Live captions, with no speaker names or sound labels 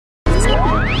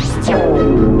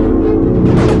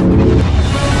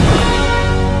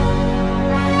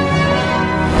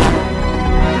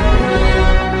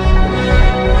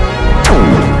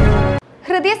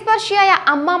ഹൃദയസ്പർശിയായ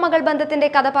അമ്മ-മകൾ ബന്ധത്തിന്റെ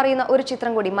കഥ പറയുന്ന ഒരു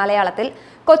ചിത്രം കൂടി മലയാളത്തിൽ.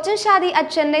 കൊച്ചിൻ ഷാദി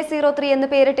അറ്റ് ചെന്നൈ 03 എന്ന്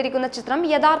പേരിട്ടിരിക്കുന്ന ചിത്രം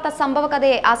യഥാർത്ഥ സംഭവ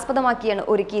കഥയെ ആസ്പദമാക്കിയാണ്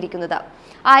ഒരുക്കിയിരിക്കുന്നത്.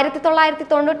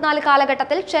 1994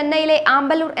 കാലഘട്ടത്തിൽ ചെന്നൈയിലെ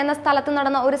ആമ്പല്ലൂർ എന്ന സ്ഥലത്ത്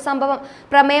നടന്ന ഒരു സംഭവം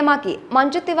പ്രമേയമാക്കി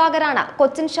മഞ്ജു തിവാകരാണ്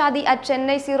കൊച്ചിൻ ഷാദി അറ്റ്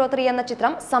ചെന്നൈ 03 എന്ന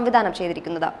ചിത്രം സംവിധാനം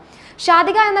ചെയ്തിരിക്കുന്നത്.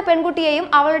 ഷാദിക എന്ന പെൺകുട്ടിയെയും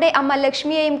അവളുടെ അമ്മ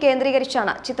ലക്ഷ്മിയെയും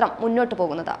കേന്ദ്രീകരിച്ചാണ് ചിത്രം മുന്നോട്ട്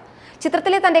പോകുന്നത്.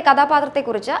 ചിത്രത്തിലെ തന്റെ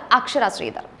കഥാപാത്രത്തെക്കുറിച്ച് അക്ഷര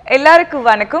ശ്രീധർ. എല്ലാവർക്കും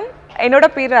വണക്കം. என்னோட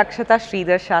பேர்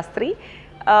AkshithaSreedhar சாஸ்திரி.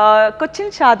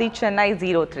 கொச்சின் ஷாதி சென்னை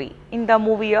 03 இந்த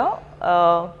மூவியை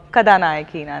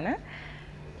கதாநாயகி நான்.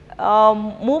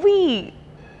 மூவி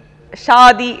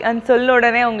ஷாதி அன்னு சொல்ல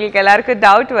உடனே உங்களுக்கு எல்லாருக்கும்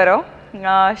டவுட் வரும்.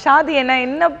 ஷாதி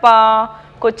என்னப்பா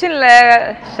கொச்சினில்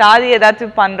ஷாதி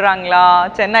ஏதாச்சும் பண்ணுறாங்களா,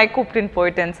 சென்னை கூப்பிட்டுன்னு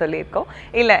போயிட்டேன்னு சொல்லியிருக்கோம்.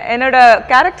 இல்லை, என்னோட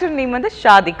கேரக்டர் நேம் வந்து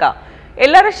ஷாதிகா.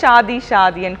 எல்லாரும் ஷாதி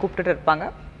ஷாதின்னு கூப்பிட்டுட்டு இருப்பாங்க.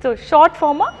 ஸோ ஷார்ட்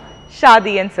ஃபார்மாக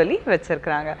ஷாதின்னு சொல்லி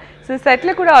வச்சிருக்கிறாங்க. ஸோ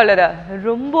செட்டில் கூட அவ்வளோ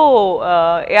ரொம்ப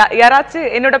யாராச்சும்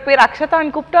என்னோட பேர்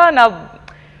அக்ஷதான்னு கூப்பிட்டா நான்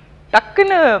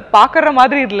டக்குன்னு பார்க்குற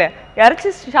மாதிரி இல்லை.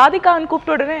 யாராச்சும் ஷாதிகான்னு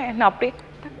கூப்பிட்ட உடனே நான் அப்படியே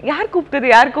யார்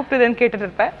கூப்பிட்டதுன்னு கேட்டுட்டு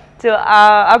இருப்பேன். ஸோ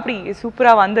அப்படி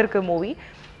சூப்பராக வந்திருக்கு மூவி.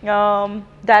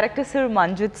 டைரக்டர் சார்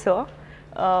மஞ்சுத் சார்,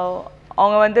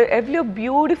 அவங்க வந்து எவ்வளோ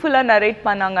பியூட்டிஃபுல்லாக நரேட்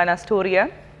பண்ணாங்க. நான் ஸ்டோரியை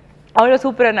அவ்வளோ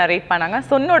சூப்பராக நரேட் பண்ணாங்க.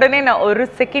 சொன்ன உடனே நான் ஒரு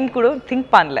செகண்ட் கூட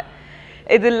திங்க் பண்ணல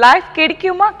இது லைஃப்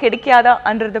கிடைக்குமா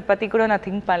கிடைக்காதான்றதை பற்றி கூட நான்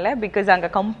திங்க் பண்ணல. பிகாஸ் அங்கே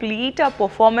கம்ப்ளீட்டாக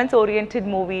பெர்ஃபார்மன்ஸ் ஓரியன்ட்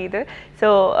மூவி இது. ஸோ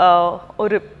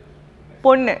ஒரு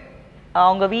பொண்ணு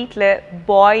அவங்க வீட்டில்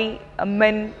பாய்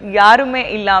மென் யாருமே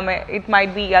இல்லாமல், it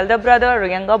might be elder brother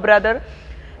younger brother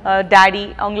daddy,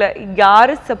 அவங்கள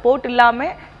யாரும் சப்போர்ட்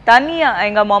இல்லாமல் தனியாக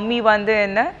எங்கள் மம்மி வந்து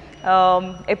என்ன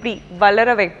எப்படி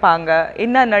வளர வைப்பாங்க,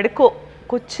 என்ன நடக்கும்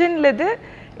கொச்சின்லது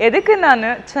எதுக்கு நான்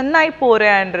சென்னை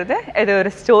போகிறேன்றது இது ஒரு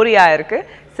ஸ்டோரியாக இருக்குது.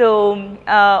 ஸோ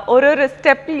ஒரு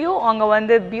ஸ்டெப்லேயும் அவங்க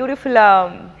வந்து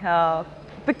பியூட்டிஃபுல்லாக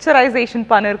பிக்சரைசேஷன்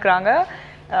பண்ணியிருக்கிறாங்க.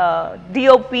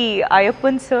 DOP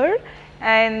Ayyappan sir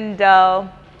and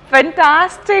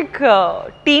fantastic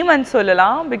டீம்னு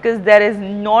சொல்லலாம். Because there is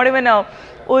not even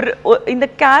ஒரு இந்த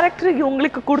கேரக்டர்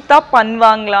இவங்களுக்கு கொடுத்தா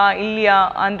பண்ணுவாங்களா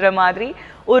இல்லையான்ற மாதிரி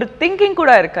ஒரு திங்கிங்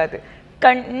கூட இருக்காது.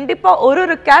 கண்டிப்பாக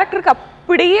ஒரு கேரக்டருக்கு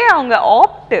அப்படியே அவங்க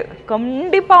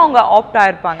கண்டிப்பாக அவங்க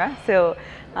ஆப்டாக. ஸோ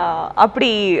அப்படி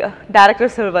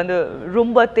டைரக்டர் சார் வந்து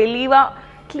ரொம்ப தெளிவாக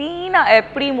க்ளீனாக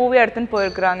எப்படி மூவி எடுத்துன்னு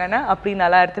போயிருக்கிறாங்கன்னு அப்படி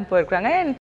நல்லா எடுத்துன்னு போயிருக்கிறாங்க.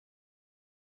 அண்ட்